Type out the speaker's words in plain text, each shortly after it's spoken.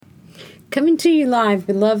Coming to you live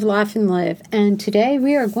with Love, Laugh, and Live. And today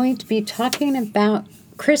we are going to be talking about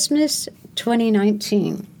Christmas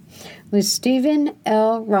 2019 with Stephen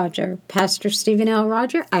L. Roger. Pastor Stephen L.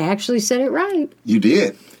 Roger. I actually said it right. You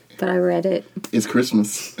did. But I read it. It's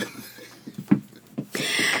Christmas.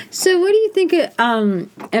 So what do you think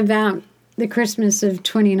about the Christmas of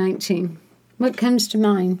 2019? What comes to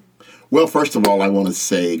mind? Well, first of all, I want to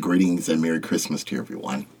say greetings and Merry Christmas to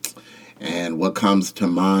everyone. And what comes to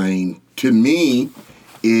mind to me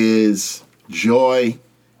is joy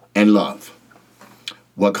and love.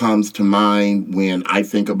 What comes to mind when I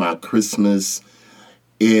think about Christmas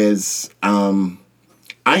is I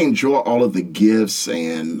enjoy all of the gifts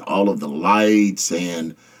and all of the lights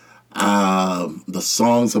and the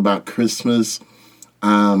songs about Christmas.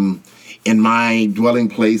 In my dwelling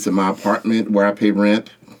place, in my apartment where I pay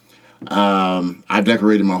rent, I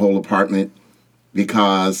decorated my whole apartment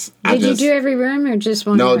because Did you do every room or just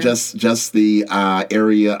one? No, room? just the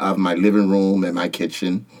area of my living room and my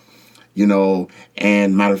kitchen,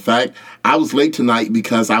 And matter of fact, I was late tonight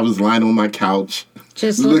because I was lying on my couch,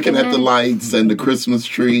 just looking at the lights and the Christmas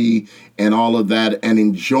tree and all of that and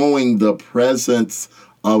enjoying the presence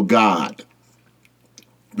of God.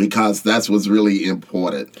 Because that's what's really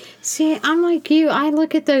important. See, I'm like you. I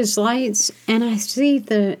look at those lights and I see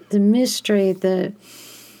the mystery, the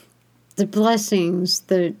blessings,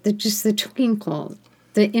 the twinkle,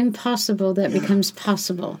 the impossible that becomes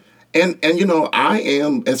possible. And I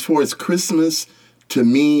am, as far as Christmas, to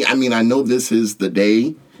me, I know this is the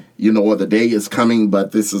day, or the day is coming,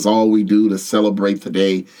 but this is all we do to celebrate the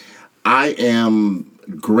day. I am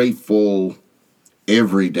grateful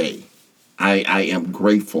every day. I am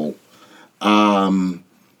grateful. The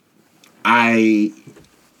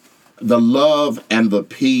love and the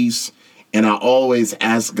peace, and I always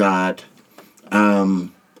ask God,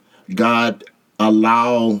 God,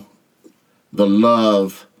 allow the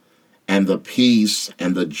love and the peace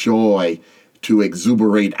and the joy to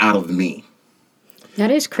exuberate out of me. That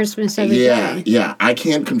is Christmas every day. Yeah. I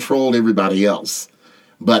can't control everybody else,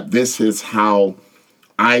 but this is how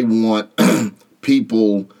I want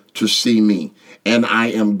people to see me, and I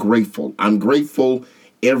am grateful. I'm grateful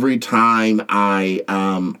every time I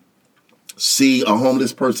see a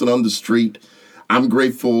homeless person on the street. I'm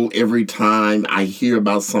grateful every time I hear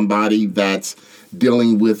about somebody that's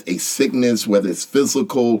dealing with a sickness, whether it's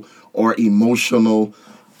physical or emotional.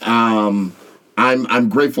 I'm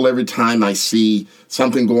grateful every time I see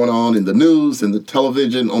something going on in the news, on the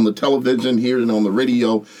television, here and on the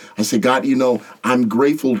radio. I say, God, I'm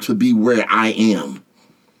grateful to be where I am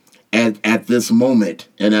at this moment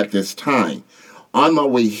and at this time. On my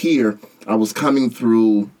way here, I was coming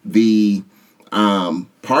through the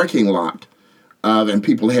parking lot, and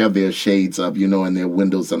people have their shades up, and their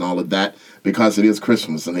windows and all of that, because it is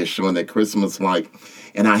Christmas and they're showing that Christmas light.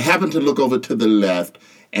 And I happened to look over to the left,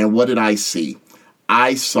 and what did I see?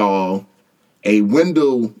 I saw a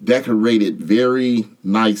window decorated very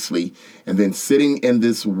nicely, and then sitting in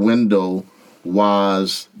this window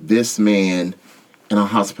was this man in a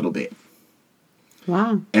hospital bed.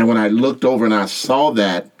 Wow. And when I looked over and I saw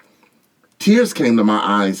that, tears came to my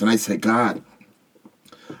eyes, and I said, God,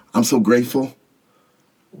 I'm so grateful.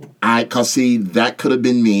 Because see, that could have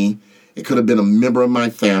been me. It could have been a member of my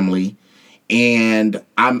family. And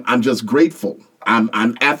I'm just grateful.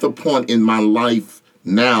 I'm at the point in my life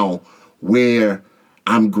now where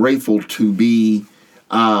I'm grateful to be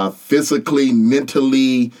physically,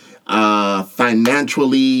 mentally,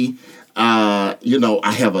 financially.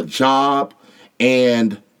 I have a job,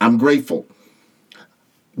 and I'm grateful.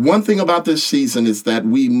 One thing about this season is that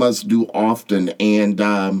we must do often, and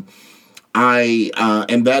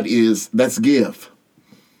that's give.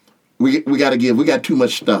 We got to give. We got too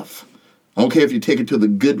much stuff. I don't care if you take it to the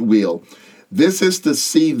Goodwill. This is the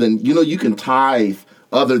season. You can tithe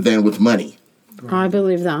other than with money. I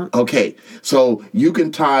believe that. Okay, so you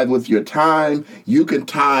can tithe with your time. You can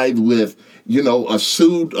tithe with, a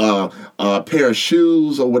suit, a pair of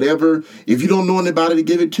shoes, or whatever. If you don't know anybody to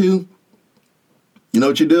give it to, you know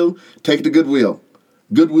what you do? Take it to Goodwill.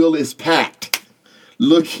 Goodwill is packed,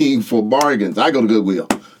 looking for bargains. I go to Goodwill.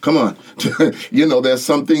 Come on. There's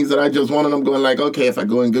some things that I just want, and I'm going like, okay, if I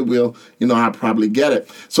go in Goodwill, I'll probably get it.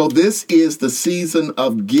 So this is the season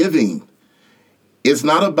of giving. It's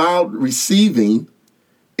not about receiving.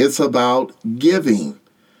 It's about giving.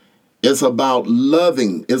 It's about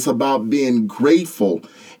loving. It's about being grateful.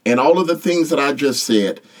 And all of the things that I just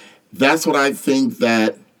said, that's what I think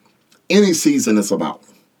that any season is about.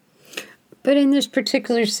 But in this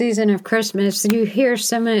particular season of Christmas, you hear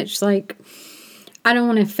so much like, I don't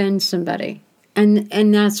want to offend somebody.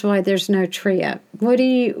 And that's why there's no tree up. What do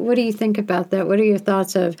you think about that? What are your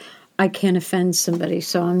thoughts of, I can't offend somebody,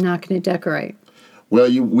 so I'm not going to decorate? Well,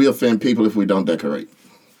 we offend people if we don't decorate.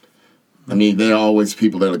 I mean, there are always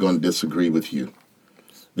people that are going to disagree with you.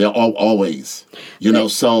 They're always,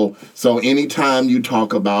 so anytime you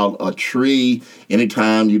talk about a tree,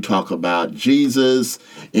 anytime you talk about Jesus,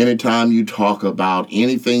 anytime you talk about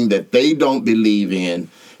anything that they don't believe in,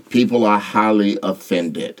 people are highly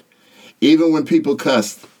offended. Even when people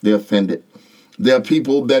cuss, they're offended. There are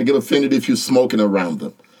people that get offended if you're smoking around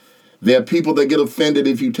them. There are people that get offended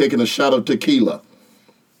if you're taking a shot of tequila,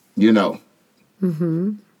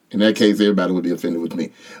 Mm-hmm. In that case, everybody would be offended with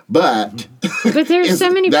me. But there's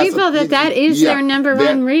so many people that is their number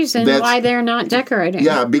one reason why they're not decorating.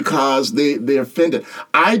 Yeah, because they're offended.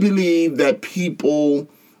 I believe that people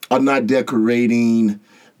are not decorating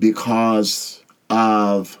because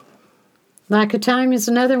of... Lack of time is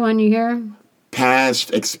another one you hear.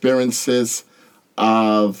 Past experiences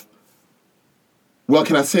of... Well,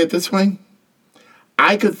 can I say it this way?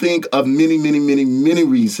 I could think of many, many, many, many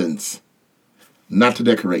reasons not to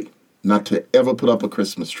decorate, not to ever put up a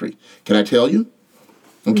Christmas tree. Can I tell you?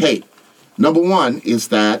 Okay. Number one is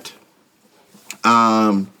that,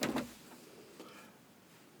 as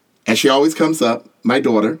she always comes up, my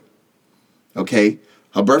daughter, okay,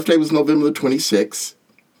 her birthday was November the 26th,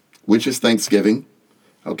 which is Thanksgiving,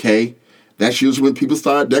 okay? That's usually when people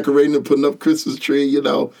start decorating and putting up Christmas tree,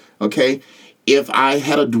 okay? If I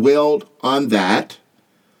had dwelled on that,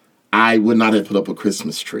 I would not have put up a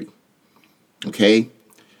Christmas tree. Okay?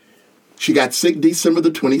 She got sick December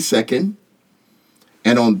the 22nd.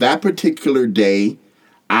 And on that particular day,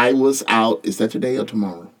 I was out. Is that today or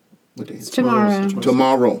tomorrow? What day is it? Tomorrow.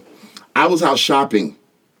 Tomorrow. I was out shopping.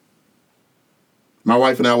 My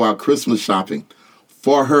wife and I were out Christmas shopping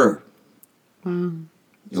for her. Wow.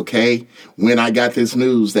 Okay? When I got this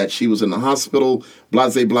news that she was in the hospital,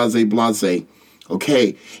 blase, blase, blase.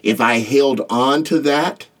 Okay? If I held on to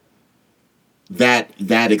that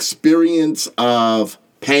experience of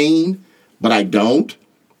pain, but I don't,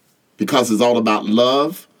 because it's all about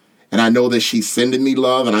love. And I know that she's sending me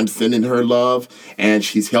love and I'm sending her love and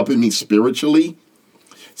she's helping me spiritually.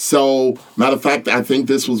 So, matter of fact, I think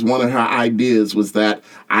this was one of her ideas, was that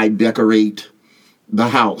I decorate the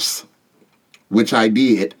house, which I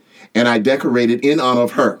did. And I decorated in honor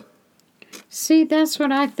of her. See, that's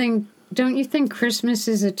what I think. Don't you think Christmas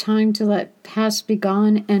is a time to let past be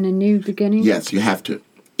gone and a new beginning? Yes, you have to.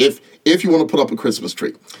 If you want to put up a Christmas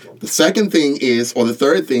tree. The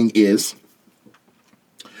third thing is,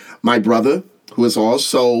 my brother, who has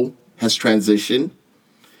transitioned,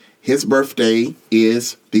 his birthday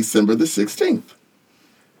is December the 16th.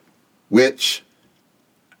 Which,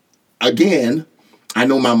 again, I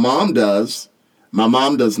know my mom does. My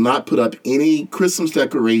mom does not put up any Christmas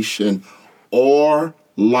decoration or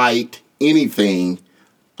light anything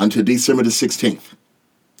until December the 16th.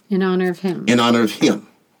 In honor of him. In honor of him.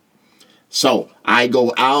 So I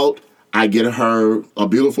go out, I get her a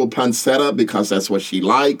beautiful pancetta because that's what she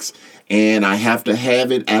likes, and I have to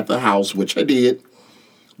have it at the house, which I did,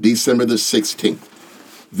 December the 16th.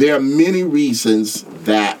 There are many reasons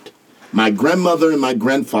that my grandmother and my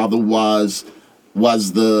grandfather was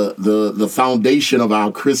the foundation of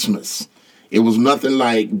our Christmas. It was nothing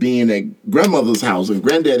like being at grandmother's house and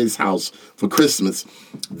granddaddy's house for Christmas.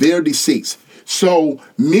 They're deceased. So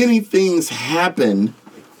many things happen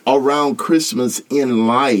around Christmas in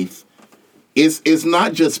life. It's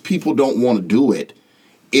not just people don't want to do it.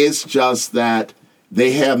 It's just that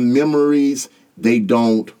they have memories they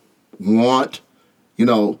don't want.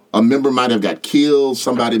 A member might have got killed.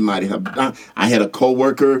 Somebody might have died. I had a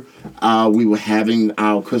coworker. We were having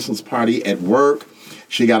our Christmas party at work.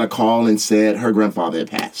 She got a call and said her grandfather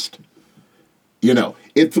had passed.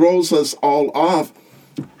 It throws us all off.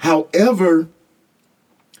 However,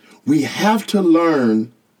 we have to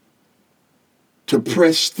learn to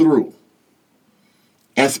press through.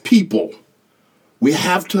 As people, we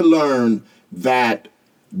have to learn that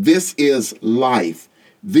this is life.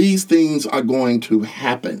 These things are going to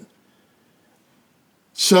happen.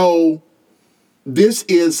 So this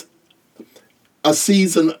is a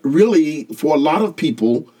season really for a lot of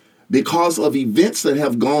people, because of events that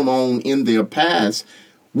have gone on in their past.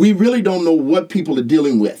 We really don't know what people are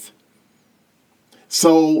dealing with.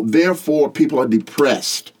 So therefore, people are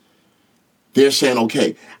depressed. They're saying,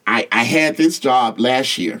 okay, I had this job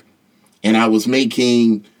last year and I was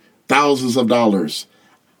making thousands of dollars.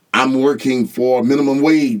 I'm working for minimum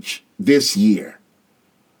wage this year.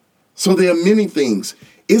 So there are many things.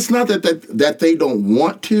 It's not that they don't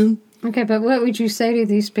want to. Okay, but what would you say to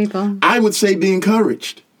these people? I would say be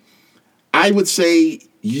encouraged. I would say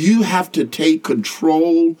you have to take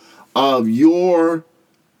control of your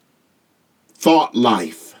thought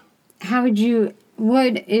life.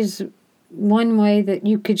 What is one way that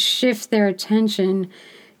you could shift their attention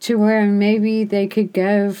to where maybe they could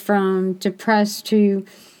go from depressed to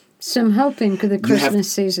some hope in the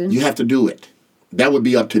Christmas season? You have to do it. That would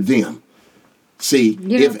be up to them. See,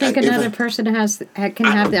 you don't think another person can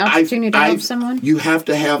have the opportunity to help someone? You have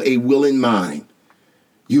to have a willing mind.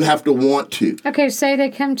 You have to want to. Okay, say they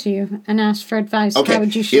come to you and ask for advice. Okay. How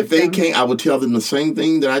would you shift them? If they can't, I would tell them the same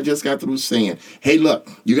thing that I just got through saying. Hey, look,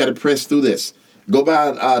 you got to press through this. Go buy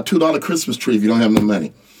a $2 Christmas tree if you don't have no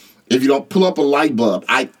money. If you don't, pull up a light bulb.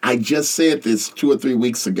 I just said this 2 or 3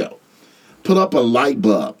 weeks ago. Put up a light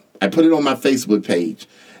bulb. I put it on my Facebook page.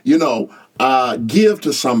 Give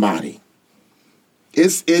to somebody.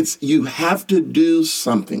 It's you have to do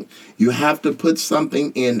something. You have to put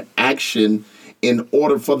something in action in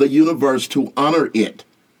order for the universe to honor it,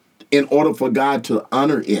 in order for God to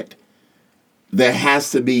honor it. There has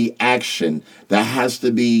to be action. There has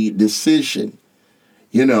to be decision,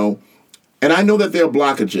 And I know that there are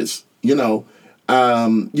blockages,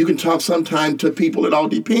 You can talk sometime to people. It all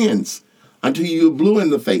depends until you're blue in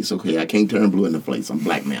the face. Okay, I can't turn blue in the face. I'm a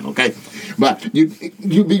black man, okay? But you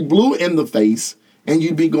be blue in the face and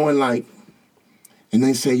you be going like, and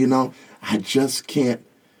they say, I just can't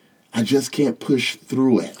push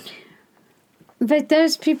through it. But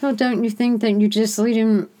those people, don't you think that you just lead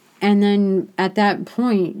them, and then at that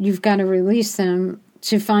point, you've got to release them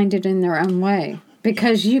to find it in their own way?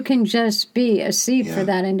 Because you can just be a seed for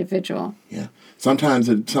that individual. Yeah. Sometimes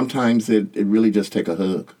it really just take a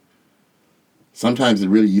hug. Sometimes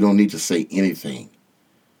you don't need to say anything.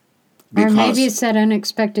 Or maybe it's that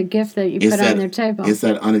unexpected gift that you put on their table. It's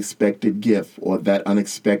that unexpected gift or that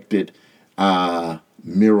unexpected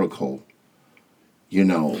miracle,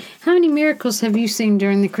 How many miracles have you seen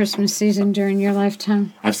during the Christmas season during your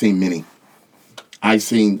lifetime? I've seen many. I've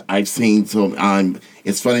seen so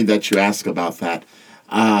it's funny that you ask about that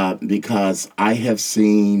because I have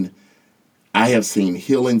seen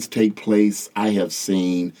healings take place. I have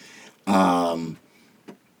seen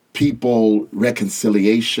people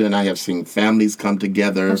reconciliation. I have seen families come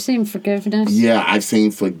together. I've seen forgiveness. Yeah, I've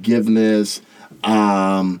seen forgiveness.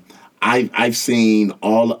 I've seen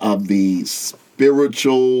all of the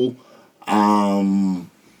spiritual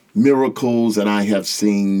miracles, and I have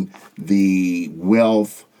seen the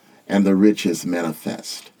wealth and the riches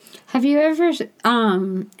manifest. Have you ever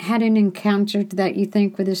had an encounter that you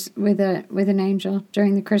think with an angel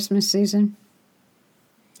during the Christmas season?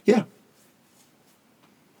 Yeah.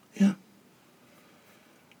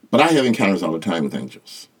 But I have encounters all the time with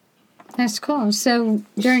angels. That's cool. So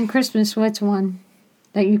during Christmas, what's one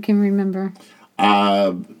that you can remember?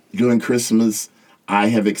 During Christmas, I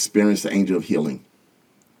have experienced the angel of healing.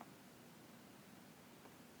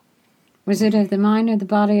 Was it of the mind or the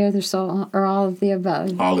body or the soul or all of the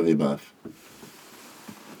above? All of the above.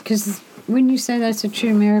 Because when you say that's a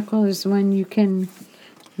true miracle is when you can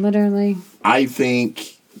literally... I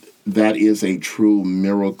think that is a true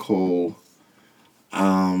miracle.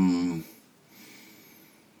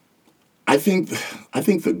 I think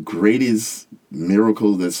the greatest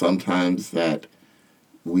miracle that sometimes that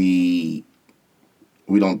we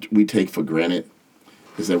take for granted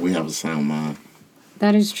is that we have a sound mind.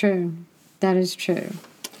 That is true. That is true.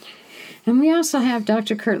 And we also have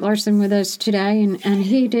Dr. Kurt Larson with us today, and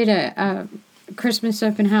he did a Christmas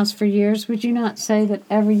open house for years. Would you not say that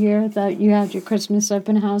every year that you had your Christmas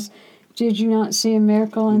open house, did you not see a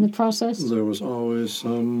miracle in the process? There was always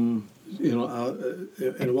some,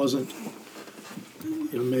 it wasn't,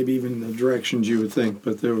 maybe even the directions you would think,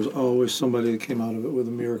 but there was always somebody that came out of it with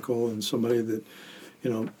a miracle, and somebody that,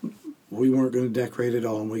 we weren't going to decorate it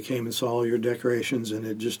all, and we came and saw all your decorations, and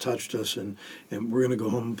it just touched us, and we're going to go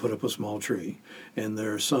home and put up a small tree. And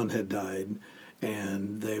their son had died,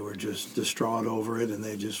 and they were just distraught over it, and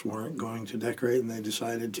they just weren't going to decorate, and they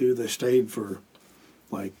decided to. They stayed for,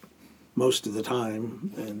 most of the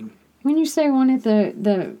time. And when you say one of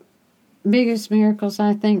the biggest miracles,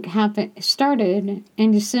 I think, started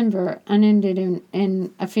in December and ended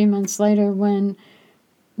in a few months later when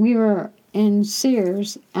we were in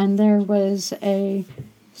Sears, and there was a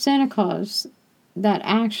Santa Claus that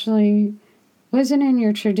actually wasn't in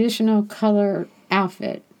your traditional color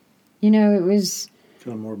outfit. It was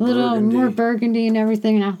kind of more more burgundy and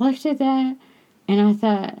everything. And I looked at that, and I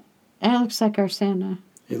thought, that looks like our Santa.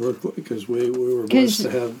 It looked, because we were blessed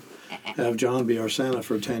to have John be our Santa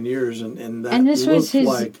for 10 years, and this was his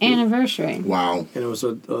anniversary. Wow. And it was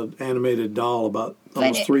an animated doll about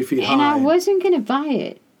almost 3 feet high. And I wasn't going to buy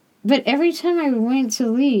it. But every time I went to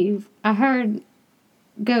leave, I heard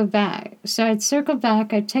go back. So I'd circle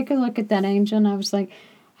back, I'd take a look at that angel, and I was like,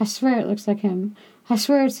 I swear it looks like him. I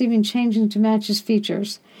swear it's even changing to match his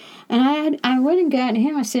features. And I went and got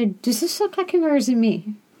him. I said, does this look like him or is it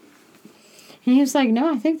me? And he was like,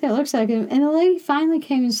 no, I think that looks like him. And the lady finally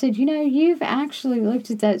came and said, you've actually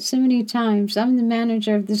looked at that so many times. I'm the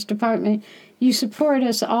manager of this department. You support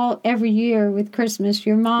us all every year with Christmas.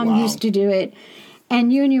 Your mom used to do it.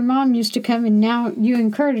 And you and your mom used to come, and now you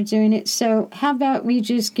and Kurt are doing it. So how about we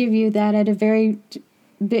just give you that at a very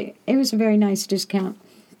big, it was a very nice discount.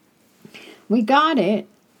 We got it,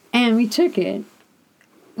 and we took it.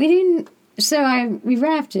 We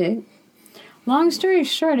wrapped it. Long story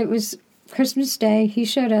short, it was Christmas Day. He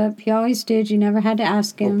showed up. He always did. You never had to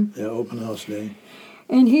ask him. Open house day.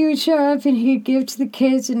 And he would show up, and he'd give to the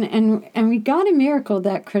kids, and we got a miracle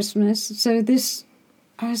that Christmas. So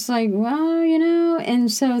I was like, well,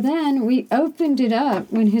 and so then we opened it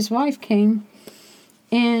up when his wife came,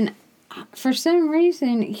 and for some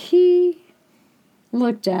reason, he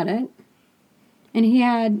looked at it, and he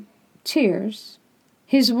had tears.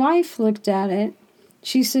 His wife looked at it.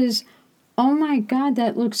 She says, oh my God,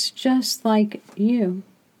 that looks just like you.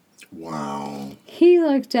 Wow. He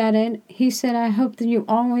looked at it. He said, I hope that you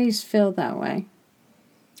always feel that way.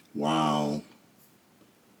 Wow.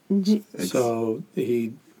 So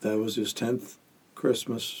that was his 10th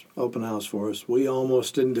Christmas open house for us. We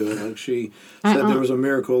almost didn't do it. Like she said, there was a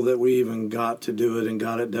miracle that we even got to do it and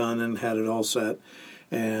got it done and had it all set.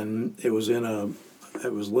 And it was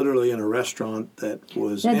literally in a restaurant that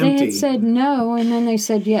was empty. They had said no, and then they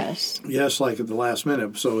said yes. Yes, like at the last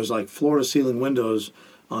minute. So it was like floor-to-ceiling windows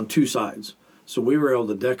on two sides. So we were able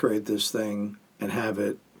to decorate this thing and have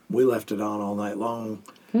it. We left it on all night long.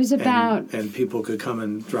 It was about... And people could come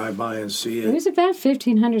and drive by and see it. It was about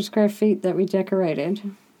 1,500 square feet that we decorated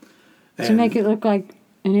to make it look like...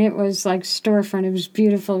 And it was like storefront. It was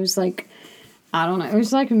beautiful. It was like... I don't know. It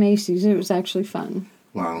was like a Macy's. It was actually fun.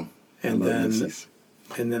 Wow. And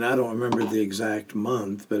then I don't remember the exact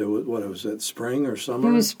month, but it was that spring or summer?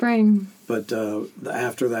 It was spring. But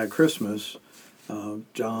after that Christmas,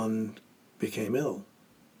 John became ill.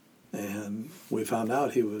 And we found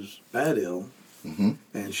out he was bad ill. Mm-hmm.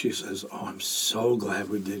 And she says, "Oh, I'm so glad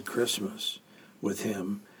we did Christmas with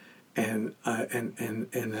him, and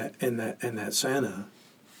that Santa."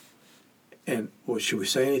 And well, should we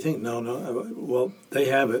say anything? No. Well, they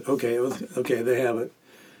have it. Okay, they have it.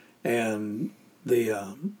 And they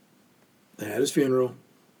had his funeral,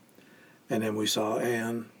 and then we saw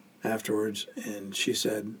Ann afterwards, and she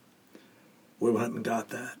said, "We went and got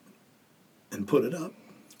that and put it up."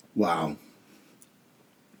 Wow.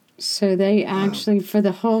 So they actually, for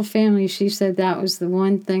the whole family, she said that was the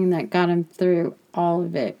one thing that got them through all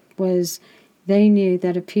of it, was they knew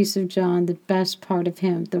that a piece of John, the best part of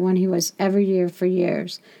him, the one he was every year for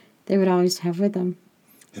years, they would always have with them.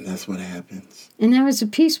 And that's what happens. And that was a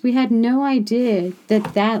piece we had no idea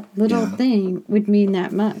that little thing would mean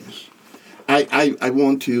that much. I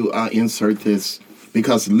want to insert this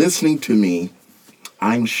because listening to me,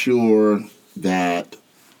 I'm sure that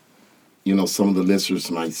some of the listeners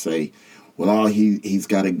might say, well, he's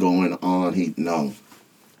got it going on. No.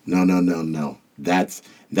 That's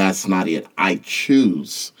not it. I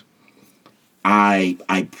choose.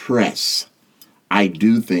 I press. I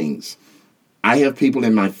do things. I have people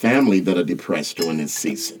in my family that are depressed during this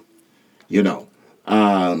season. That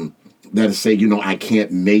say, I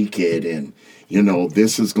can't make it, and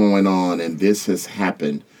this is going on and this has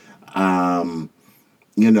happened.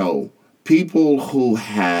 People who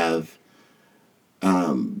have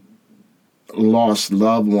lost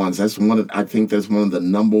loved ones. I think that's one of the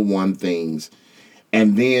number one things.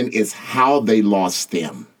 And then it's how they lost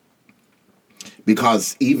them.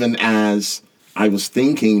 Because even as I was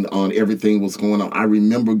thinking on everything was going on, I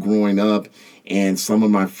remember growing up and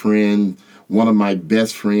one of my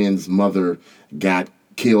best friend's mother got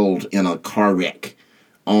killed in a car wreck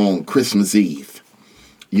on Christmas Eve.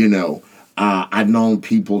 I've known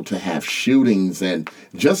people to have shootings and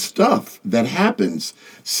just stuff that happens.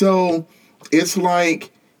 So it's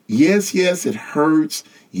like, yes, it hurts.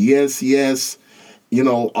 Yes,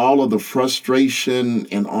 all of the frustration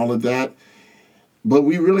and all of that. But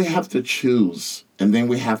we really have to choose, and then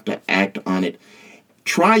we have to act on it.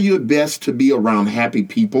 Try your best to be around happy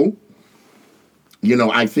people.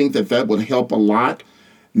 I think that would help a lot.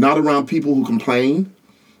 Not around people who complain.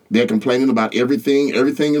 They're complaining about everything.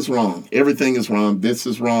 Everything is wrong. Everything is wrong. This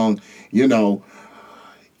is wrong. You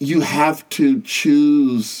have to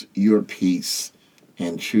choose your peace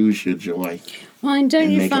and choose your joy. Well, and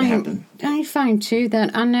don't you find too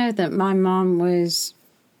that I know that my mom was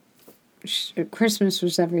Christmas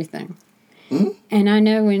was everything. And I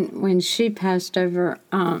know when she passed over,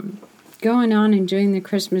 going on and doing the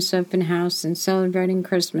Christmas open house and celebrating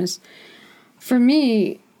Christmas, for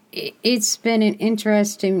me, it's been an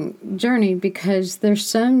interesting journey because there's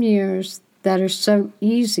some years that are so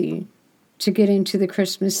easy to get into the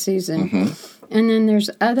Christmas season. And then there's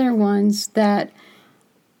other ones that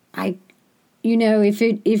if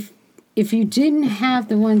you didn't have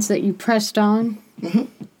the ones that you pressed on,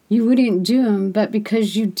 you wouldn't do them. But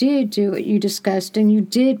because you did do what you discussed and you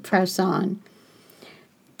did press on,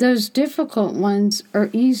 those difficult ones are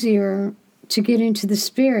easier to get into the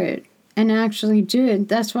spirit and actually do it.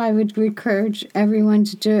 That's why I would encourage everyone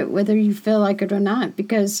to do it, whether you feel like it or not,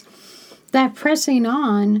 because that pressing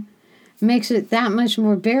on makes it that much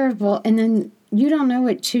more bearable. And then you don't know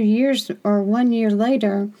what 2 years or 1 year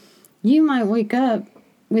later, you might wake up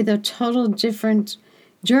with a total different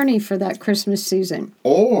journey for that Christmas season.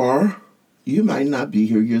 Or you might not be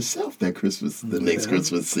here yourself that Christmas, the next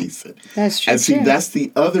Christmas season. That's true. And see, too. that's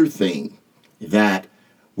the other thing that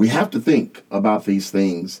we have to think about these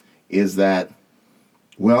things is that,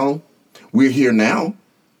 well, we're here now.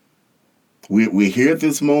 We're here at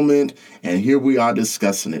this moment, and here we are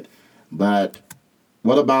discussing it. But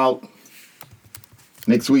what about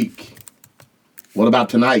next week? What about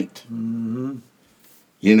tonight? You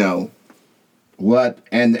know, what?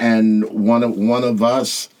 And one of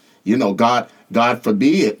us, you know, God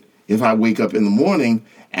forbid if I wake up in the morning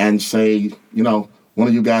and say, you know, one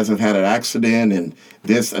of you guys have had an accident and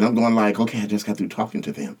this, and I'm going like, okay, I just got through talking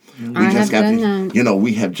to them. We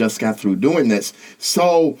have just got through doing this.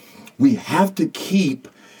 So we have to keep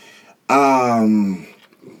a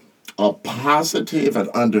positive, an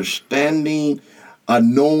understanding, a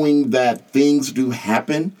knowing that things do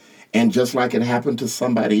happen, and just like it happened to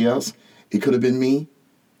somebody else, it could have been me.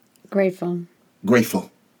 Grateful.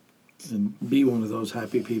 And be one of those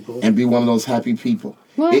happy people.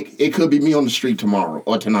 Well, It could be me on the street tomorrow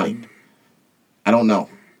or tonight. I don't know.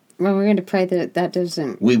 Well, we're going to pray that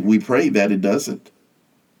doesn't. We pray that it doesn't.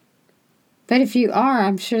 But if you are,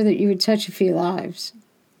 I'm sure that you would touch a few lives.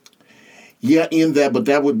 Yeah, in that, but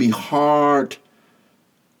that would be hard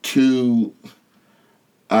to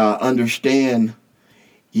understand.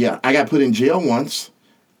 Yeah, I got put in jail once,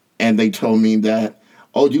 and they told me that,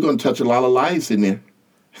 oh, you're going to touch a lot of lives in there.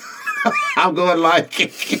 I'm going like,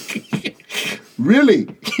 really?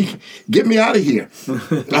 Get me out of here.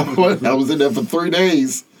 I was in there for 3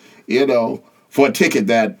 days, you know, for a ticket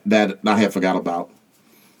that I had forgot about,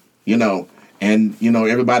 you know. And, you know,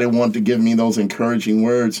 everybody wanted to give me those encouraging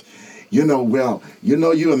words. You know, well, you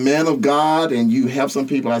know, you're a man of God and you help some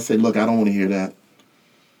people. I said, look, I don't want to hear that.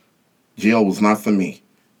 Jail was not for me,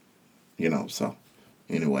 you know. So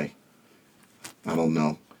anyway, I don't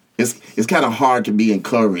know. It's kind of hard to be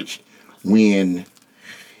encouraged when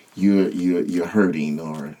you're hurting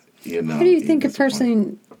or, you know. How do you think a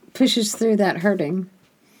person pushes through that hurting?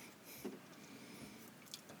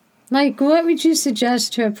 Like, what would you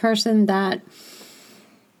suggest to a person that,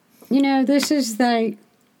 you know, this is like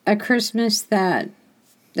a Christmas that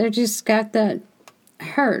they just got that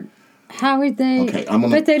hurt? How would they? Okay,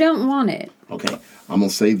 but they don't want it. Okay, I'm going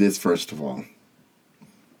to say this first of all.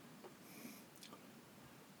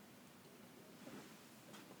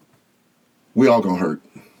 We all going to hurt,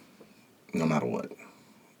 no matter what.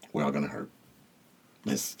 We're all going to hurt.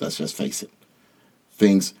 Let's just face it.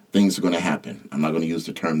 Things are going to happen. I'm not going to use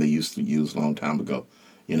the term they used to use a long time ago.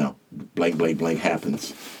 You know, blank, blank, blank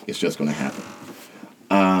happens. It's just going to happen.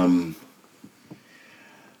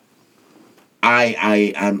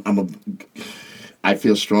 I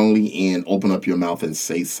feel strongly in open up your mouth and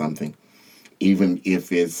say something, even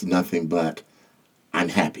if it's nothing but I'm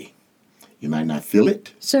happy. You might not feel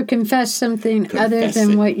it. So confess something other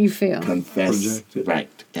than what you feel. Confess, right,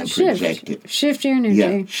 and project it. Shift your energy.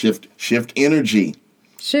 Yeah, shift energy.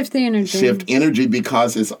 Shift the energy. Shift energy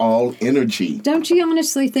because it's all energy. Don't you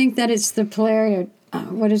honestly think that it's the polarity?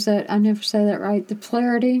 What is that? I never say that right. The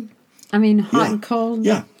polarity. I mean, hot and cold.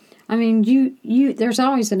 Yeah. I mean, you. There's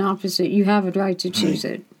always an opposite. You have a right to choose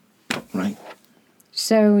it. Right.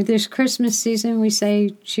 So this Christmas season, we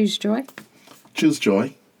say choose joy. Choose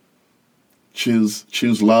joy.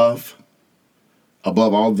 Choose love.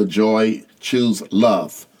 Above all the joy, choose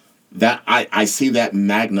love. That I see that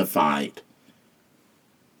magnified.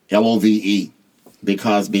 LOVE,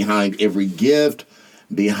 because behind every gift,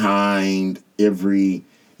 behind every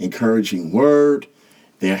encouraging word,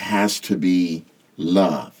 there has to be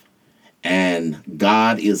love. And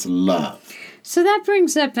God is love. So that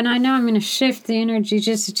brings up, and I know I'm going to shift the energy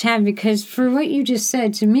just a tad, because for what you just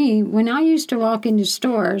said to me, when I used to walk into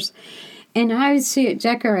stores and I would see it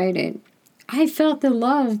decorated, I felt the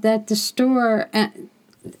love that the store,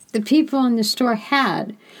 the people in the store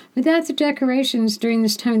had. Without the decorations during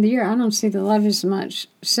this time of the year, I don't see the love as much.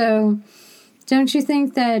 So, don't you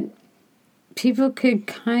think that people could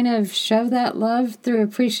kind of show that love through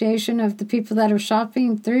appreciation of the people that are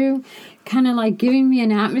shopping through, kind of like giving me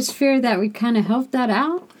an atmosphere that would kind of help that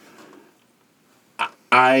out?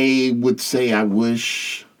 I would say I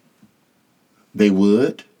wish they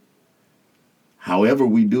would. However,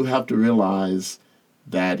 we do have to realize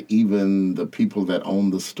that even the people that own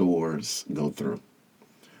the stores go through.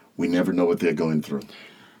 We never know what they're going through.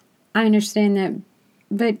 I understand that,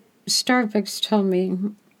 but Starbucks told me,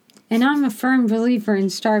 and I'm a firm believer in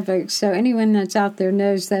Starbucks, so anyone that's out there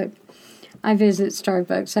knows that I visit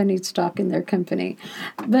Starbucks. I need stock in their company.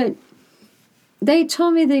 But they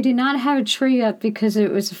told me they did not have a tree up because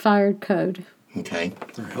it was a fire code. Okay.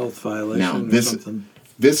 Or health violation Now, or something.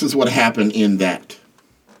 This is what happened in that.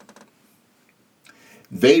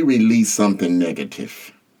 They released something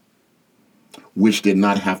negative, which did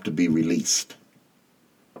not have to be released.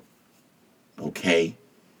 Okay?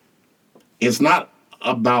 It's not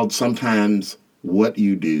about sometimes what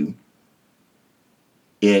you do.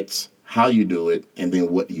 It's how you do it and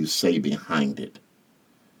then what you say behind it.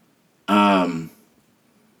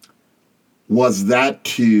 Was that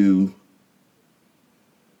to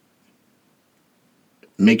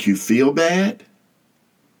make you feel bad?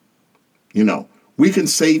 You know, we can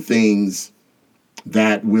say things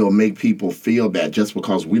that will make people feel bad just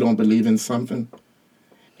because we don't believe in something.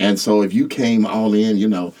 And so if you came all in, you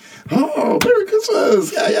know, oh, Merry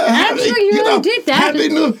Christmas. Actually, you really did that.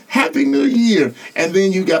 Happy New Year. And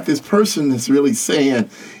then you got this person that's really saying,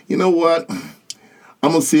 you know what? I'm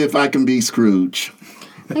going to see if I can be Scrooge.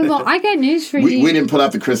 Hey, well, I got news for you. We didn't put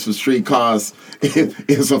out the Christmas tree because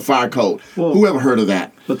it's a fire code. Well, who ever heard of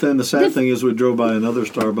that? But then the sad thing is we drove by another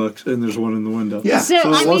Starbucks and there's one in the window. Yeah. So, it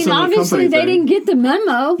I mean, wasn't a obviously company they thing. didn't get the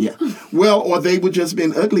memo. Yeah. Well, or they were just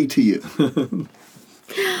being ugly to you.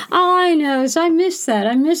 All I know is I miss that.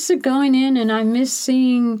 I miss the going in and I miss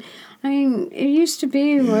seeing. I mean, it used to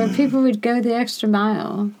be where people would go the extra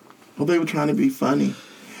mile. Well, they were trying to be funny.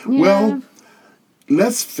 Yeah. Well,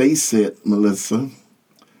 let's face it, Melissa.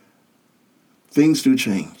 Things do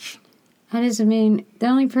change. That doesn't mean the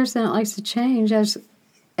only person that likes to change, as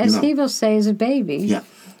No. he will say, is a baby. Yeah.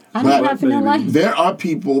 I don't happen to baby? like. There are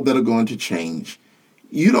people that are going to change.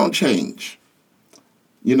 You don't change.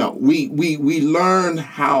 You know, we learn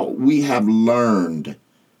how we have learned,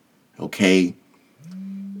 okay?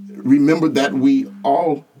 Remember that we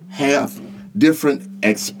all have different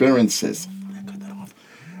experiences.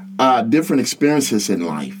 Different experiences in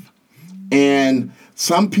life. And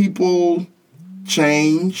some people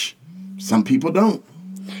change, some people don't.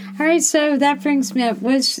 All right, so that brings me up.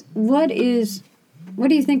 What do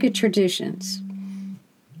you think of traditions?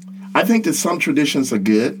 I think that some traditions are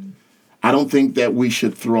good. I don't think that we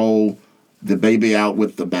should throw the baby out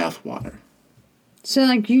with the bathwater. So,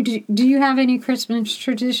 like, do you have any Christmas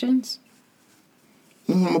traditions?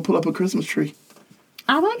 I'm going to put up a Christmas tree.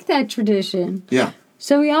 I like that tradition. Yeah.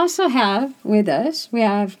 So we also have with us, we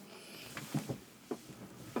have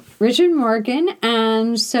Richard Morgan,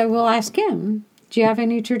 and so we'll ask him, do you have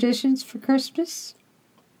any traditions for Christmas?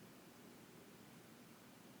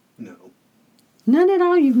 No. None at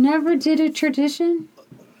all? You've never did a tradition?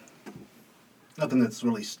 Nothing that's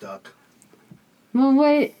really stuck. Well,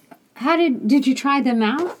 did you try them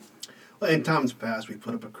out? Well, in times past, we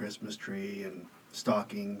put up a Christmas tree and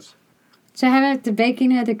stockings. So how about the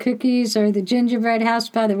baking of the cookies or the gingerbread house?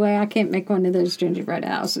 By the way, I can't make one of those gingerbread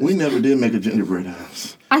houses. We never did make a gingerbread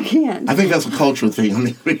house. I can't. I think that's a cultural thing. I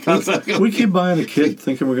mean, because We keep buying a kit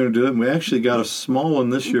thinking we're going to do it, and we actually got a small one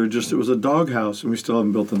this year. It was a dog house, and we still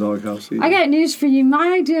haven't built the dog house either. I got news for you.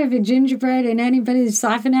 My idea of a gingerbread, and anybody that's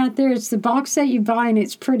laughing out there, it's the box that you buy and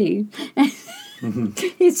it's pretty.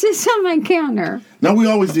 It sits on my counter. Now, we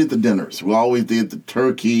always did the dinners. We always did the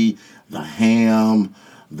turkey, the ham,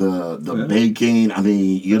 the baking. I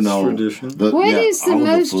mean, you That's know. tradition. What is the all of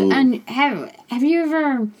most food. have you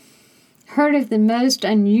ever heard of the most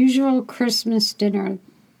unusual Christmas dinner?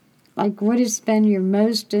 Like, what has been your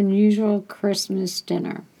most unusual Christmas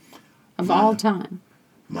dinner of all time?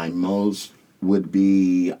 My most would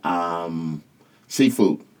be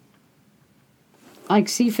seafood. Like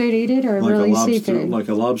seafood eated or like really a lobster, seafood? like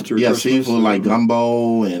a lobster. Yeah, Christmas. seafood like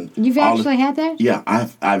gumbo and. You've all actually had that? Yeah,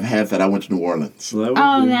 I've had that. I went to New Orleans. So that would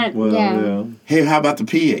Oh, be, that- well, yeah. Hey, how about the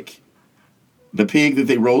pig? The pig that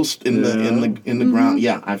they roast in the Mm-hmm. ground.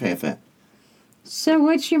 Yeah, I've had that. So,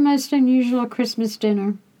 what's your most unusual Christmas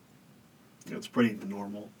dinner? It's pretty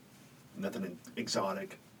normal. Nothing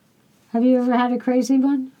exotic. Have you ever had a crazy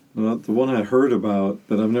one? Well, the one I heard about,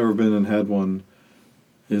 but I've never been and had one,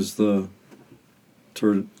 is the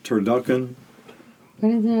turducken.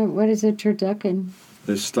 What is a turducken?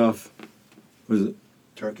 They stuff, what is it?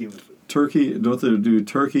 Turkey. Don't they do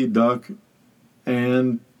turkey, duck,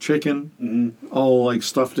 and chicken, all like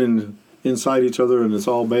stuffed inside each other, and it's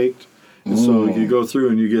all baked. And so you go through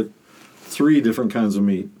and you get 3 different kinds of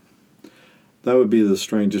meat. That would be the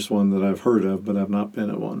strangest one that I've heard of, but I've not been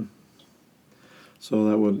at one. So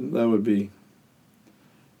that would be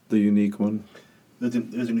the unique one. There's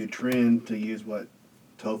a new trend to use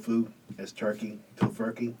tofu as turkey,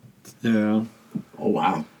 tofurkey. Yeah. Oh,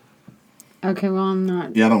 wow. Okay, well, I'm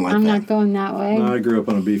not. Yeah, I don't like I'm that. not going that way. No, I grew up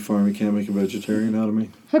on a beef farm. You can't make a vegetarian out of me.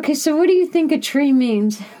 Okay, so what do you think a tree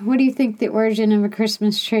means? What do you think the origin of a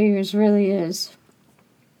Christmas tree really is?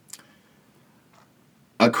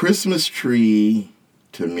 A Christmas tree,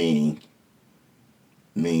 to me,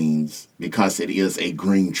 means, because it is a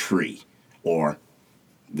green tree, or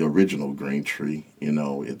the original green tree,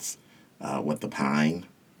 it's the pine.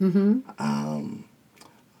 Mm-hmm.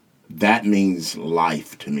 That means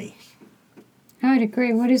life to me. I would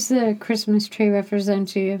agree. What does the Christmas tree represent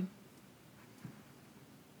to you?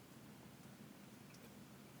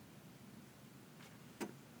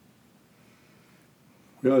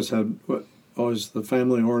 We always had the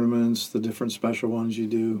family ornaments, the different special ones you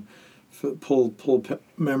do, pull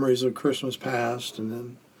memories of Christmas past, and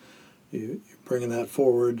then you're bringing that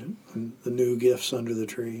forward, and the new gifts under the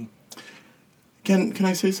tree. Can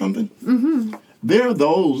I say something? Mm-hmm. There are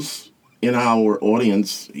those in our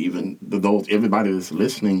audience, even everybody that's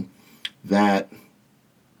listening, that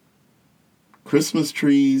Christmas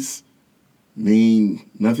trees mean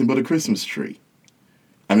nothing but a Christmas tree.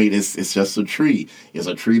 I mean, it's just a tree. It's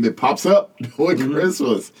a tree that pops up during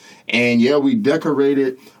Christmas. And yeah, we decorate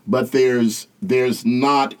it, but there's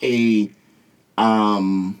not a,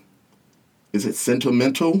 is it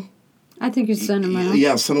sentimental? I think it's sentimental.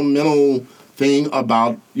 Yeah, sentimental thing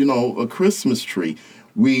about, a Christmas tree.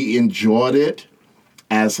 We enjoyed it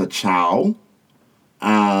as a child.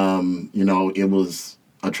 It was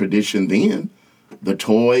a tradition then, the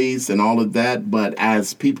toys and all of that. But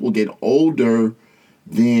as people get older,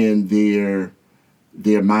 then their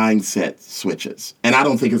mindset switches. And I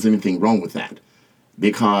don't think there's anything wrong with that,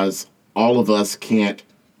 because all of us can't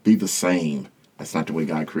be the same. That's not the way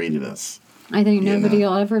God created us. I think nobody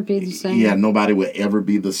will ever be the same. Yeah, nobody will ever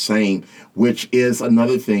be the same, which is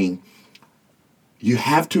another thing. You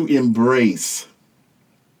have to embrace.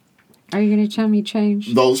 Are you going to tell me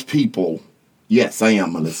change? Those people. Yes, I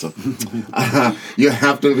am, Melissa. You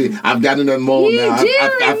have to be. I've gotten in that mold now.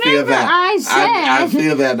 I feel that. I said. I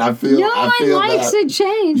feel that. I feel likes a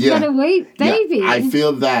change, but a wait, baby. Yeah, I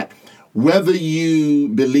feel that. Whether you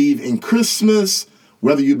believe in Christmas,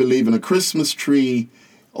 whether you believe in a Christmas tree,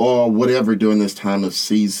 or whatever during this time of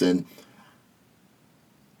season,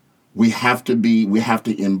 we have to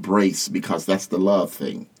embrace, because that's the love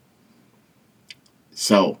thing.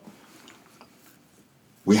 So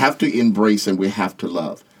we have to embrace and we have to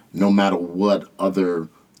love, no matter what other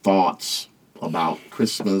thoughts about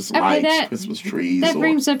Christmas lights, Christmas trees. That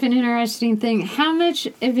brings up an interesting thing. How much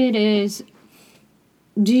of it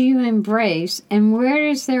do you embrace, and where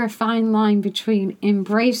is there a fine line between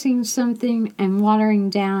embracing something and watering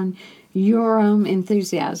down your own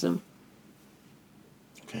enthusiasm?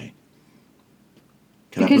 Okay.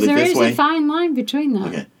 Because there is a fine line between them.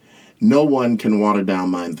 Okay. No one can water down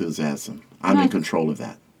my enthusiasm. I'm in control of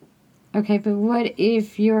that. Okay, but what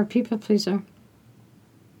if you're a people pleaser?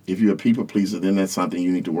 If you're a people pleaser, then that's something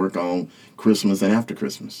you need to work on Christmas and after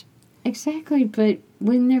Christmas. Exactly, but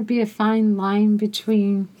wouldn't there be a fine line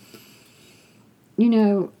between,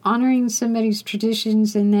 honoring somebody's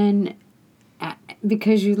traditions and then,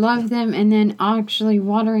 because you love them, and then actually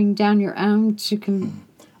watering down your own to...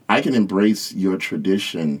 I can embrace your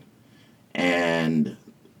tradition and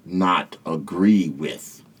not agree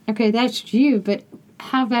with. Okay, that's you, but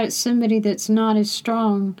how about somebody that's not as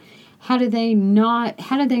strong? How do they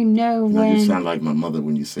know when... You sound like my mother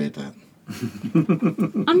when you said that.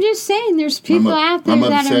 I'm just saying, there's people out there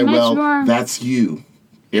that are much more... That's you.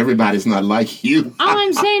 Everybody's not like you. All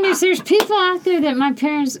I'm saying is there's people out there that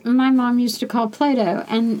my mom used to call Play-Doh.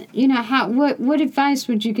 And, what advice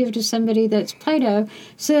would you give to somebody that's Play-Doh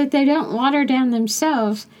so that they don't water down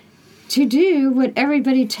themselves to do what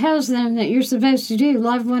everybody tells them that you're supposed to do?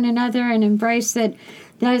 Love one another and embrace that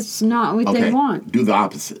that's not what they want. Do the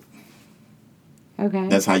opposite. Okay.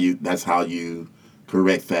 That's how you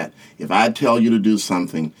correct that. If I tell you to do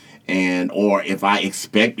something, or if I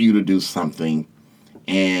expect you to do something,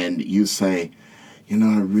 and you say, I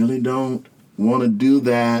really don't want to do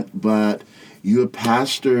that, but you're a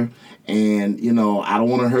pastor and, I don't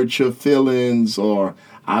want to hurt your feelings or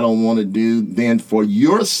I don't want to do, then for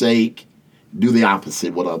your sake, do the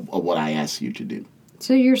opposite of what I ask you to do.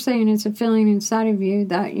 So you're saying it's a feeling inside of you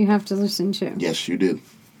that you have to listen to? Yes, you do.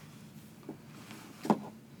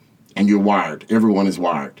 And you're wired. Everyone is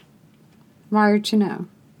wired. Wired to know.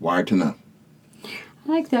 Wired to know. I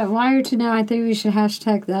like that. Wired to know. I think we should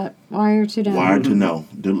hashtag that. Wired to know. Wired to know.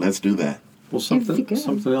 Let's do that. Well,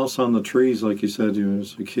 something else on the trees, like you said,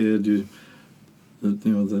 as a kid,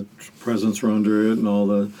 the presents are under it and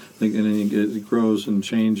all and then it grows and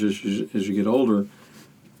changes as you get older.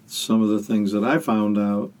 Some of the things that I found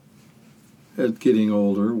out at getting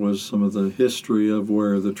older was some of the history of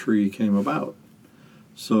where the tree came about.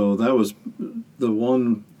 So that was the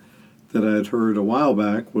one that I had heard a while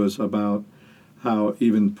back was about how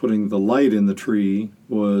even putting the light in the tree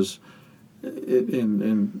was,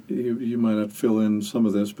 and you might have to fill in some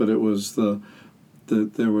of this, but it was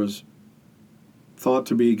there was thought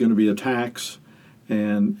to be going to be attacks,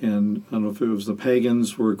 and I don't know if it was the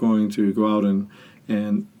pagans were going to go out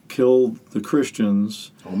and kill the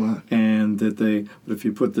Christians. Oh my! And but if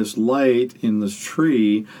you put this light in this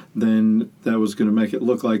tree, then that was going to make it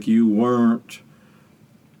look like you weren't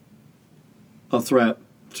a threat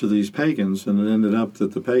to these pagans, and it ended up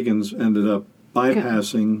that the pagans ended up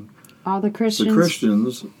bypassing all the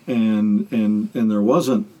Christians, and there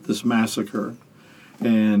wasn't this massacre,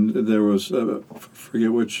 and there was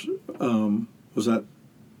forget which was that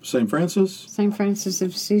St. Francis? St. Francis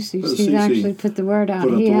of Assisi. He actually put the word out.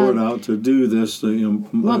 Put the word out to do this.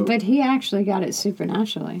 But he actually got it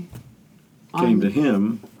supernaturally. Came to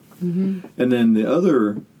him, and then the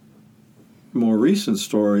other more recent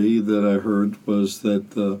story that I heard was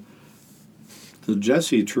that the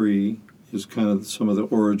Jesse tree is kind of some of the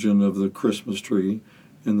origin of the Christmas tree,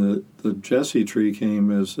 and the Jesse tree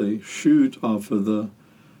came as a shoot off of the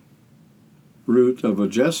root of a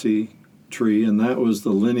Jesse tree, and that was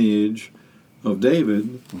the lineage of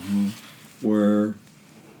David, where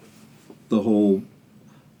the whole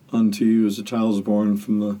 "unto you as a child is born"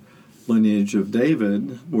 from the lineage of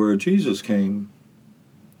David, where Jesus came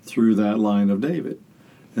through that line of David.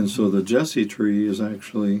 And so the Jesse tree is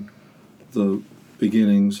actually the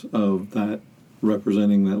beginnings of that,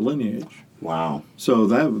 representing that lineage. Wow. So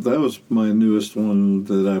that was my newest one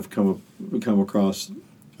that I've come across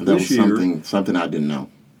That this was year. something I didn't know.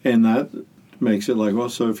 And that makes it like, well,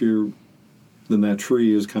 so if then that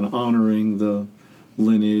tree is kind of honoring the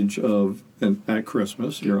lineage of, and at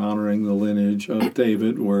Christmas, you're honoring the lineage of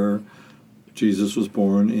David, where Jesus was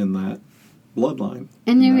born in that bloodline.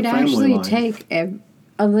 And they would actually take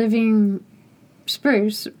a living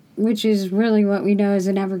spruce, which is really what we know as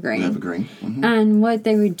an evergreen. Evergreen. Mm-hmm. And what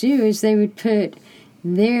they would do is they would put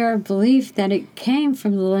their belief that it came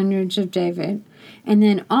from the lineage of David, and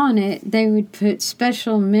then on it they would put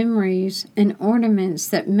special memories and ornaments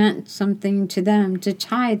that meant something to them to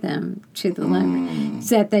tie them to the lineage,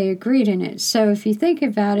 that they agreed in it. So if you think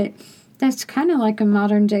about it, that's kind of like a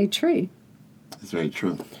modern day tree. That's very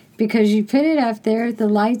true. Because you put it up there, the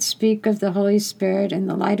lights speak of the Holy Spirit and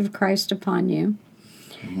the light of Christ upon you.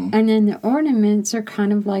 And then the ornaments are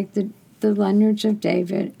kind of like the lineage of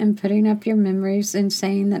David, and putting up your memories and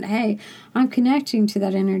saying that, hey, I'm connecting to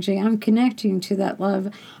that energy. I'm connecting to that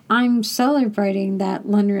love. I'm celebrating that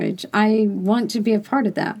lineage. I want to be a part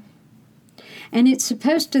of that. And it's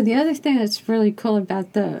supposed to, the other thing that's really cool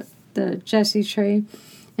about the Jesse tree,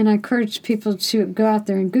 and I encourage people to go out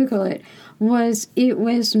there and Google it, was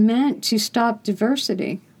meant to stop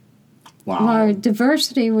diversity. Wow. Where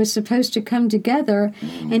diversity was supposed to come together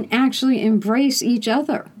and actually embrace each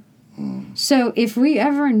other. So if we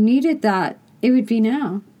ever needed that, it would be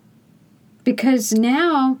now. Because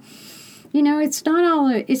now, it's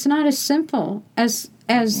not as simple as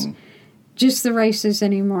just the races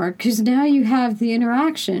anymore. Because now you have the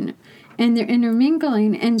interaction and they're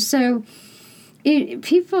intermingling. And so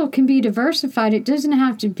people can be diversified. It doesn't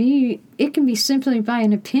have to be, it can be simply by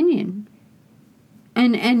an opinion.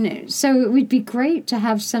 And so it would be great to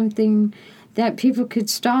have something that people could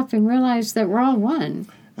stop and realize that we're all one.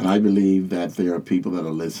 And I believe that there are people that are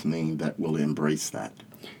listening that will embrace that.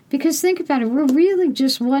 Because think about it, we're really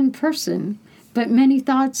just one person, but many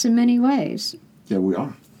thoughts in many ways. Yeah, we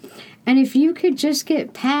are. And if you could just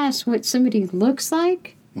get past what somebody looks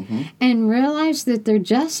like and realize that they're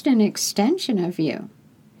just an extension of you.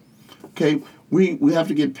 Okay, we have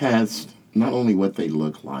to get past not only what they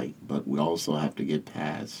look like, but we also have to get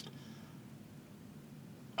past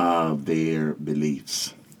their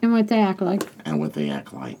beliefs. And what they act like.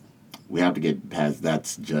 We have to get past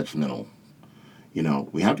that's judgmental.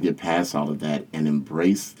 We have to get past all of that and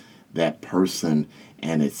embrace that person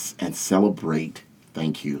and celebrate.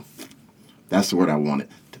 Thank you. That's the word I wanted.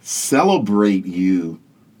 To celebrate you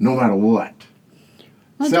no matter what.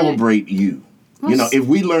 Well, Celebrate you. You know, if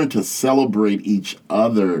we learn to celebrate each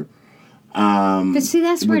other, but see,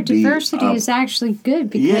 that's it where would be, diversity is actually good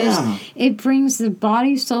because Yeah. it brings the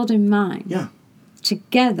body, soul, and mind yeah,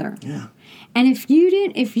 together. yeah, And if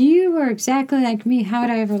you were exactly like me, how would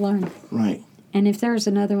I ever learn? right. And if there was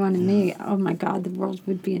another one of me, oh my God, the world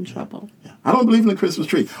would be in trouble. I don't believe in the Christmas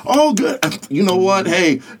tree. Oh, good. You know what?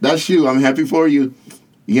 Hey, that's you. I'm happy for you.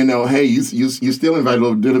 You know, hey, you still invited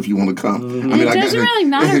over to dinner if you want to come. I mean, It doesn't really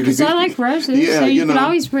matter because I like roses, Yeah, so you you could know.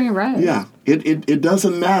 always bring a rose. Yeah, it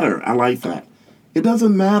doesn't matter. I like that. It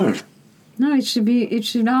doesn't matter. No, it should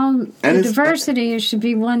all, the it's- diversity, it should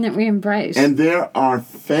be one that we embrace. And there are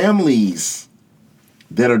families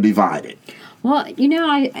that are divided. Well, you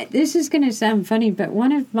know, this is going to sound funny, but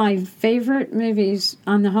one of my favorite movies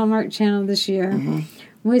on the Hallmark Channel this year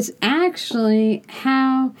was actually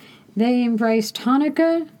how they embraced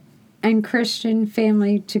Hanukkah and Christian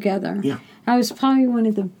family together. Yeah. That was probably one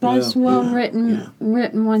of the best, Yeah. well-written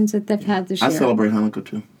written ones that they've had this I year. celebrate Hanukkah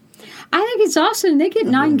too. I think it's awesome. They get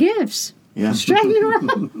 9 gifts. Yeah. Straight in a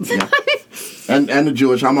row. Yeah. And the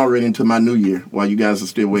Jewish, I'm already into my new year while you guys are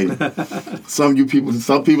still waiting. Some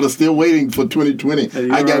people are still waiting for 2020.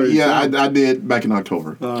 I did back in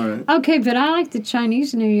October. All right. Okay, but I like the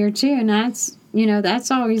Chinese New Year too, and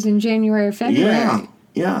that's always in January or February.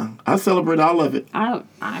 Yeah. I celebrate all of it.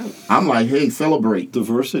 I'm like, hey, celebrate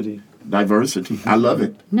Diversity. diversity. I love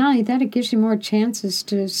it. Not only that, it gives you more chances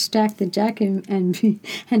to stack the deck and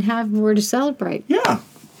have more to celebrate. Yeah.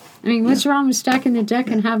 I mean, what's wrong with stacking the deck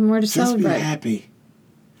and having more to Just be celebrate? happy.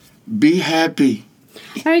 Be happy.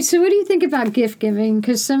 All right, so what do you think about gift giving?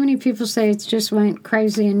 Because so many people say it's just went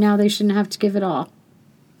crazy and now they shouldn't have to give it all.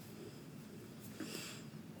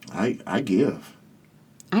 I give.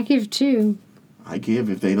 I give too. I give.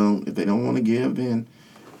 If they don't want to give, then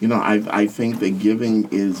I think that giving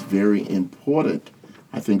is very important.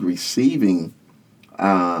 I think receiving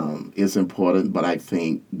is important, but I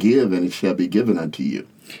think give and it shall be given unto you.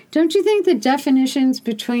 Don't you think the definitions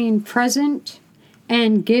between present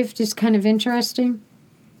and gift is kind of interesting?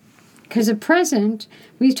 Because a present,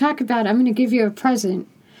 we talk about, I'm going to give you a present.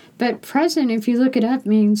 But present, if you look it up,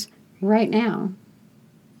 means right now.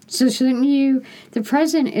 So shouldn't you, the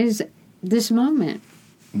present is this moment.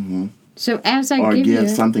 Mm-hmm. So as I Or give give you...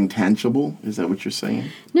 something tangible? Is that what you're saying?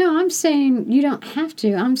 No, I'm saying you don't have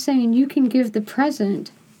to. I'm saying you can give the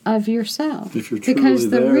present of yourself. If you're truly because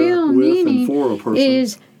the there real with meaning and for a person.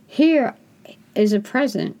 is here is a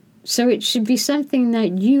present. So it should be something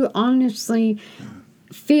that you honestly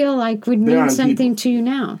feel like would There mean are something people- to you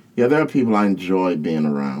now. Yeah, there are people I enjoy being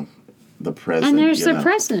around. The present. And there's the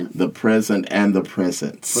present. The present and the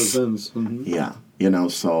presence. Presents. Mhm. Yeah.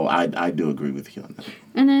 So I do agree with you on that.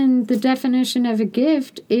 And then the definition of a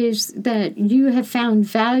gift is that you have found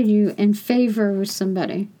value and favor with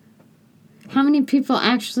somebody. How many people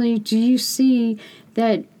actually do you see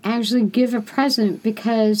that actually give a present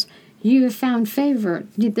because you have found favor?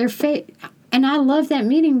 And I love that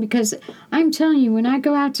meaning because I'm telling you, when I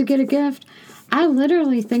go out to get a gift, I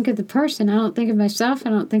literally think of the person. I don't think of myself. I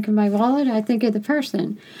don't think of my wallet. I think of the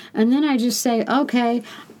person. And then I just say, okay,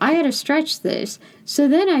 I got to stretch this. So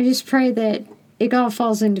then I just pray that it all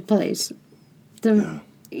falls into place. And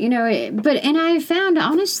I found,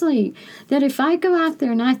 honestly, that if I go out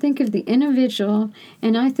there and I think of the individual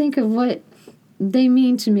and I think of what they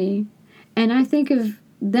mean to me and I think of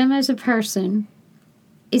them as a person,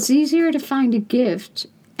 it's easier to find a gift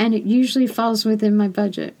and it usually falls within my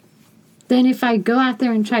budget than if I go out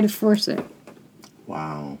there and try to force it.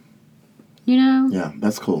 Wow. You know? Yeah,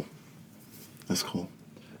 that's cool. That's cool.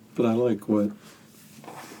 But I like what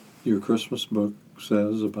your Christmas book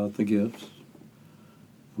says about the gifts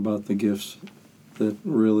that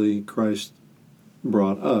really Christ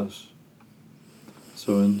brought us.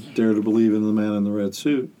 So in Dare to Believe in the Man in the Red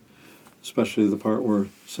Suit, especially the part where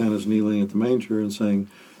Santa's kneeling at the manger and saying,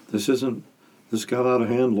 this got out of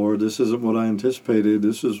hand, Lord. This isn't what I anticipated.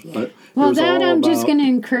 This is... I'm just going to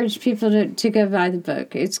encourage people to go buy the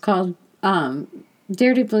book. It's called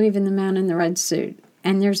Dare to Believe in the Man in the Red Suit.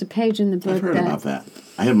 And there's a page in the book I've heard about that.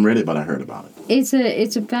 I haven't read it, but I heard about it.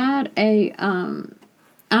 It's about a...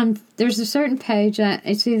 there's a certain page,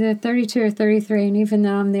 it's either 32 or 33, and even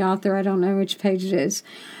though I'm the author, I don't know which page it is.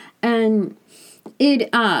 And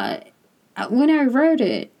when I wrote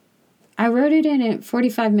it in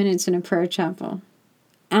 45 minutes in a prayer chapel.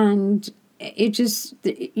 And it just,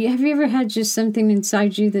 have you ever had just something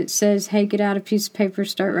inside you that says, hey, get out a piece of paper,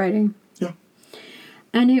 start writing? Yeah.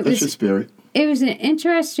 And That's your spirit. it was an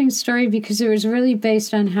interesting story because it was really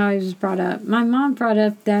based on how I was brought up. My mom brought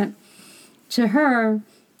up that to her,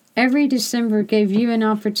 every December gave you an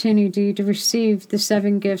opportunity to receive the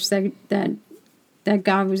 7 gifts that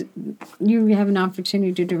God was, you have an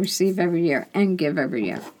opportunity to receive every year and give every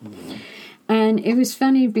year. Mm-hmm. And it was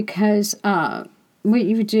funny because what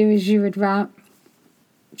you would do is she would wrap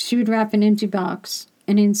an empty box,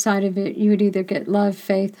 and inside of it you would either get love,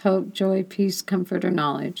 faith, hope, joy, peace, comfort, or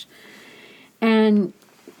knowledge. And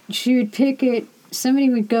she would pick it, somebody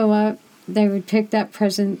would go up, they would pick that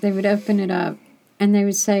present, they would open it up, and they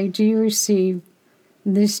would say, do you receive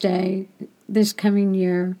this day, this coming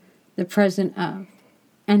year, the present of?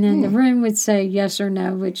 And then the room would say yes or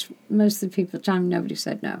no, which most of the people at the time, nobody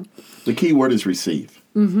said no. The key word is receive.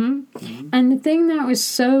 Mm-hmm. And the thing that was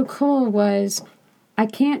so cool was, I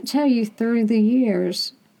can't tell you through the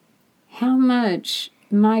years how much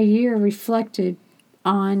my year reflected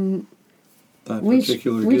on That which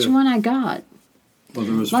particular gift. one I got.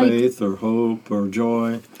 Whether it was Like- faith or hope or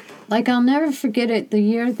joy. Like, I'll never forget it. The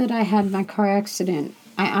year that I had my car accident,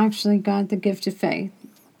 I actually got the gift of faith.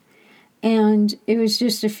 And it was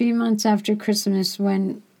just a few months after Christmas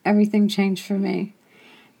when everything changed for me.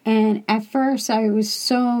 And at first I was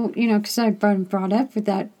so, because I'd been brought up with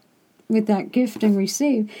that gift and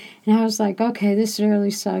received. And I was like, okay, this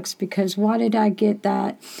really sucks because why did I get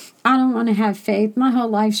that? I don't want to have faith. My whole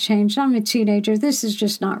life's changed. I'm a teenager. This is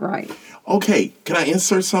just not right. Okay, can I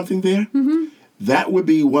insert something there? Mm-hmm. That would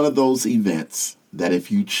be one of those events that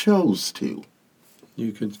if you chose to,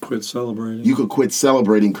 You could quit celebrating. you could quit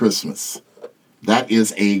celebrating Christmas. That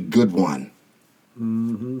is a good one.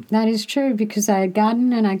 Mm-hmm. That is true because I had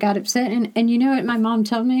gotten and I got upset. And you know what my mom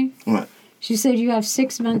told me? What? She said, you have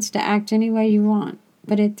 6 months to act any way you want.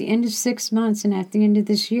 But at the end of 6 months and at the end of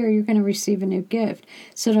this year, you're going to receive a new gift.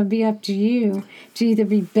 So it'll be up to you to either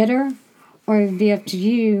be bitter or it'll be up to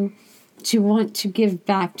you to want to give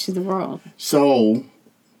back to the world. So,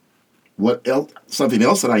 what else? Something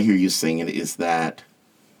else that I hear you singing is that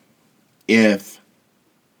if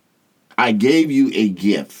I gave you a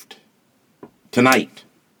gift tonight,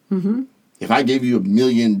 Mm-hmm. if I gave you $1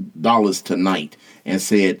 million tonight and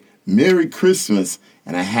said, Merry Christmas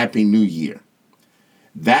and a Happy New Year,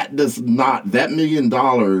 that $1 million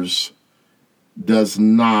does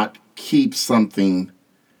not keep something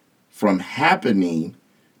from happening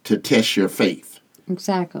to test your faith.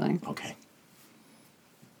 Exactly. Okay.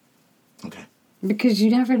 Because you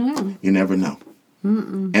never know. You never know.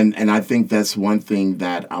 Mm-mm. And I think that's one thing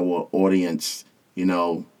that our audience,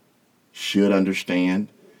 should understand.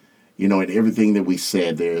 And everything that we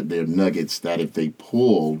said, they're nuggets that if they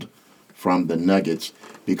pulled from the nuggets,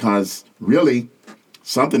 because really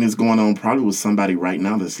something is going on probably with somebody right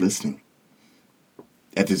now that's listening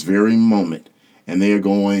at this very moment. And they're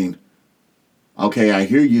going, okay, I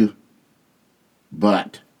hear you,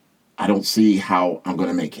 but I don't see how I'm going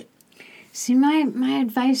to make it. See, my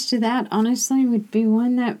advice to that, honestly, would be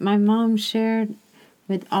one that my mom shared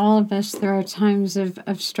with all of us through our times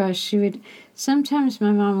of stress. Sometimes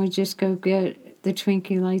my mom would just go get the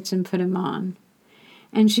Twinkie lights and put them on.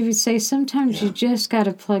 And she would say, sometimes you just got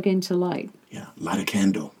to plug into light. Yeah, light a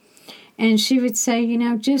candle. And she would say,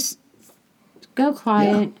 just go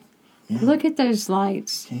quiet, look at those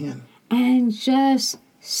lights, and just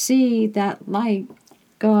see that light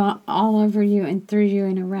go all over you and through you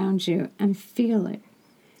and around you and feel it.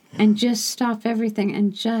 And just stop everything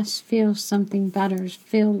and just feel something better,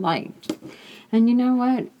 feel light. And you know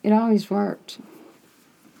what? It always worked.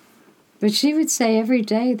 But she would say every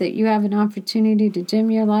day that you have an opportunity to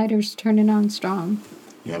dim your light or turn it on strong.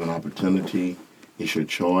 You have an opportunity. It's your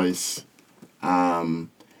choice. And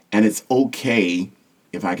it's okay,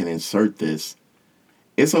 if I can insert this,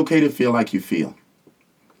 it's okay to feel like you feel.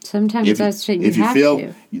 Sometimes that's what you have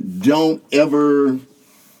to. Don't ever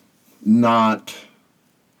not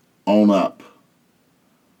own up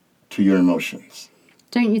to your emotions.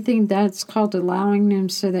 Don't you think that's called allowing them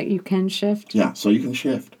so that you can shift? Yeah, so you can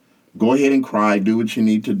shift. Go ahead and cry. Do what you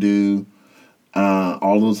need to do.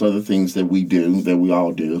 All those other things that we do, that we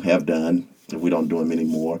all do, have done, if we don't do them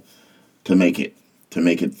anymore, to make it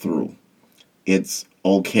through. It's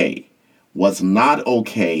okay. What's not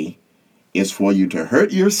okay is for you to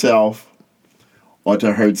hurt yourself or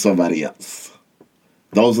to hurt somebody else.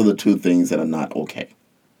 Those are the two things that are not okay.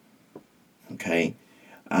 Okay?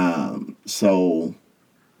 So,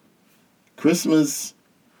 Christmas,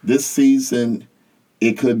 this season,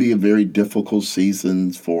 it could be a very difficult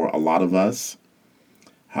season for a lot of us.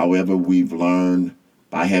 However, we've learned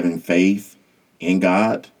by having faith in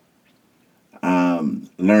God,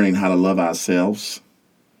 learning how to love ourselves,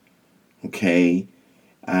 okay,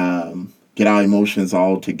 getting get our emotions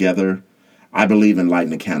all together, I believe in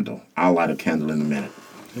lighting a candle. I'll light a candle in a minute.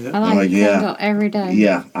 I light a candle every day.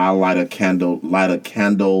 Yeah, I'll light a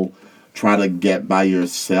candle. Try to get by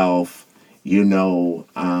yourself,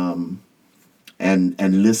 and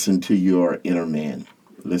listen to your inner man.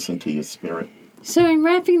 Listen to your spirit. So in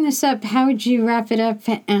wrapping this up, how would you wrap it up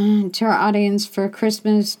to our audience for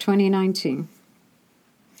Christmas 2019?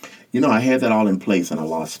 I had that all in place and I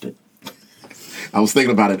lost it. I was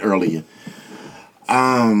thinking about it earlier.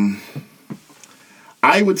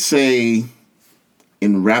 I would say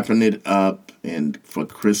in wrapping it up and for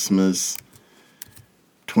Christmas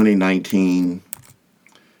 2019,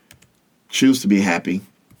 choose to be happy.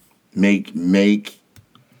 Make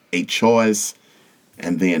a choice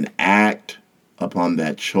and then act upon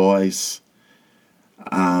that choice.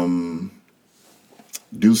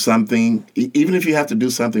 Do something, even if you have to do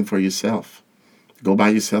something for yourself. Go buy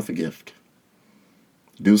yourself a gift.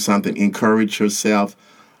 Do something. Encourage yourself.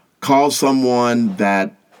 Call someone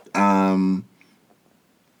that's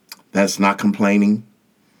not complaining,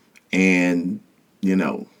 and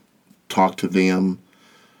talk to them.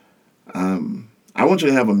 I want you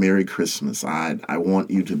to have a Merry Christmas. I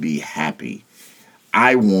want you to be happy.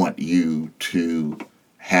 I want you to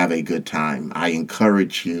have a good time. I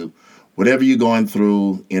encourage you. Whatever you're going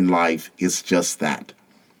through in life, it's just that.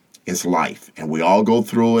 It's life. And we all go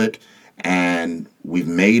through it, and we've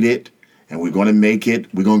made it, and we're going to make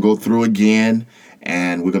it. We're going to go through again,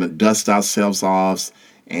 and we're going to dust ourselves off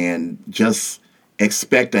and just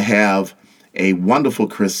expect to have a wonderful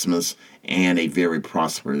Christmas and a very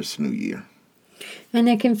prosperous New Year. And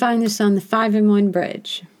they can find this on the 5-in-1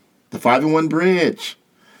 Bridge. The 5-in-1 Bridge.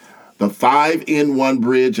 The 5-in-1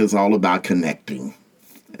 Bridge is all about connecting.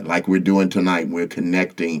 Like we're doing tonight, we're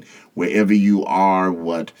connecting wherever you are,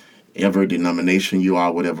 whatever denomination you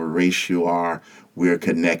are, whatever race you are, we're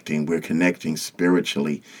connecting. We're connecting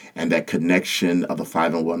spiritually. And that connection of the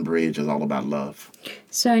 5-in-1 Bridge is all about love.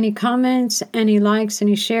 So any comments, any likes,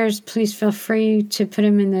 any shares, please feel free to put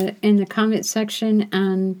them in the comment section.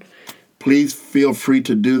 And please feel free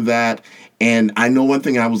to do that. And I know one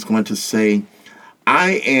thing I was going to say.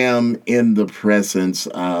 I am in the presence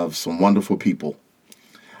of some wonderful people.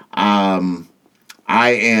 I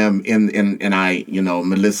am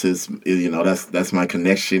Melissa's, that's my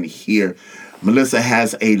connection here. Melissa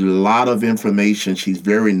has a lot of information. She's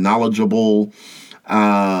very knowledgeable.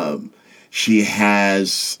 She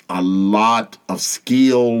has a lot of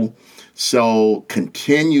skill. So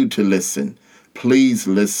continue to listen. Please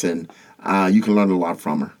listen. You can learn a lot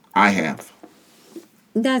from her. I have.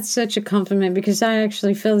 That's such a compliment because I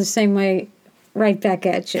actually feel the same way right back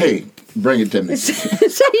at you. Hey, bring it to me. So,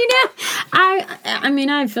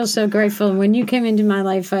 I feel so grateful. When you came into my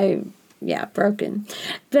life, broken.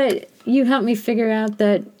 But you helped me figure out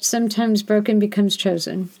that sometimes broken becomes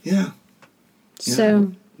chosen. Yeah.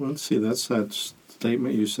 So. Well, see, that's that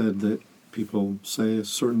statement you said that people say a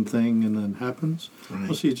certain thing and then happens. Right.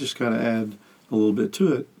 Well, so you just got to add a little bit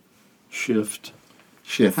to it. Shift.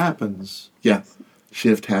 Happens. Yeah.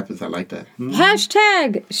 Shift happens. I like that.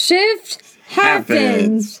 Hashtag shift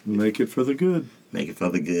happens. Make it for the good. Make it for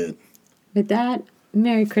the good. With that,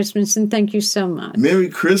 Merry Christmas and thank you so much. Merry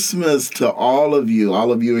Christmas to all of you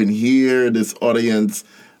in here, this audience,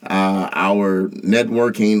 our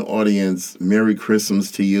networking audience. Merry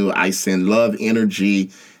Christmas to you. I send love, energy,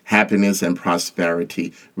 happiness, and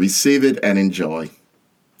prosperity. Receive it and enjoy.